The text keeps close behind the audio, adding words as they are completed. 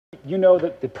You know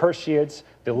that the Perseids,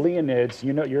 the Leonids,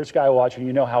 you know, you're a sky watcher,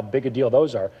 you know how big a deal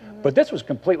those are. But this was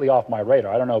completely off my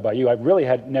radar. I don't know about you. I really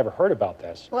had never heard about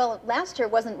this. Well, last year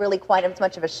wasn't really quite as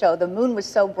much of a show. The moon was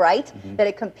so bright that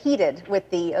it competed with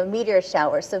the meteor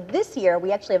shower. So this year,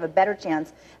 we actually have a better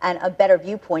chance and a better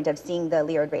viewpoint of seeing the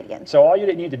Lyrid radiance. So all you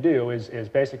need to do is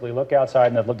basically look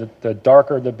outside, and the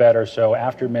darker the better. So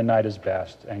after midnight is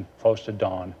best and close to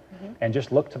dawn. And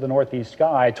just look to the northeast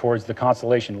sky towards the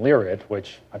constellation Lyrid,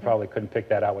 which I probably couldn't pick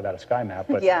that out without a sky map.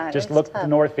 But yeah, just look to the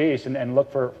northeast and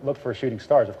look for shooting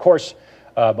stars. Of course,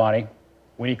 Bonnie,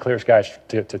 we need clear skies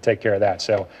to take care of that.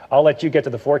 So I'll let you get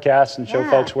to the forecast and show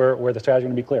folks where the skies are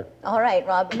going to be clear. All right,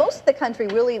 Rob. Most of the country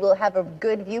really will have a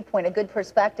good viewpoint, a good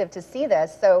perspective to see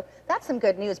this. So that's some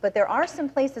good news. But there are some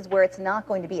places where it's not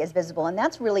going to be as visible, and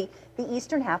that's really the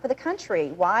eastern half of the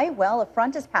country. Why? Well, a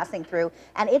front is passing through,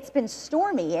 and it's been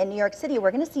stormy in New York City.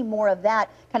 We're going to see more of that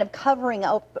kind of covering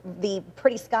up the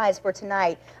pretty skies for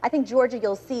tonight. I think, Georgia,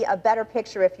 you'll see a better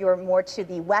picture if you're more to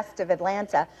the west of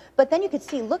Atlanta. But then you could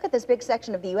see, look at this big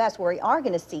section of the U.S. where we are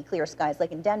going to see clear skies,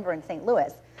 like in Denver and St.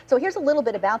 Louis. So here's a little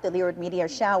bit about the Lyrid meteor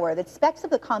shower. The specks of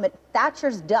the comet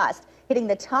Thatcher's dust hitting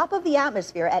the top of the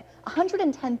atmosphere at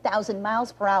 110,000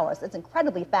 miles per hour. So that's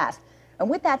incredibly fast. And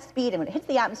with that speed, and when it hits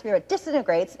the atmosphere, it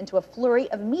disintegrates into a flurry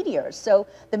of meteors. So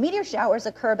the meteor showers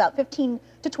occur about 15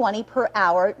 to 20 per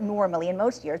hour normally in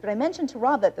most years. But I mentioned to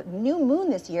Rob that the new moon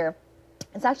this year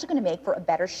is actually going to make for a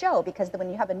better show, because when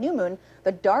you have a new moon,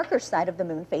 the darker side of the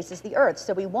moon faces the Earth.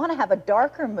 So we want to have a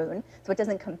darker moon so it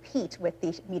doesn't compete with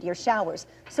the meteor showers.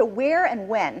 So where and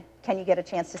when can you get a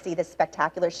chance to see this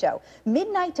spectacular show?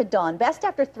 Midnight to dawn, best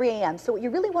after 3 a.m. So what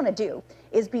you really want to do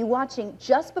is be watching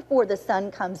just before the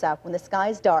sun comes up, when the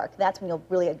sky's dark. That's when you'll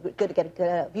really get a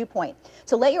good viewpoint.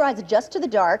 So let your eyes adjust to the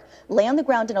dark, lay on the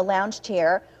ground in a lounge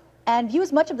chair, and view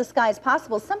as much of the sky as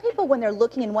possible. Some people, when they're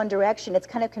looking in one direction, it's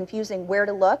kind of confusing where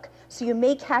to look, so you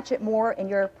may catch it more in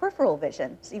your peripheral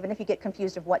vision, so even if you get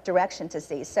confused of what direction to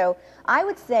see. So I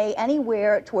would say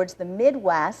anywhere towards the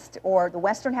Midwest or the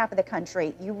western half of the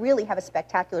country, you really have a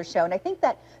spectacular show. And I think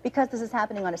that because this is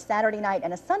happening on a Saturday night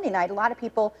and a Sunday night, a lot of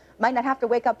people might not have to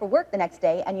wake up for work the next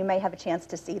day, and you may have a chance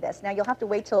to see this. Now, you'll have to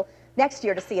wait till next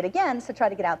year to see it again, so try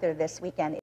to get out there this weekend.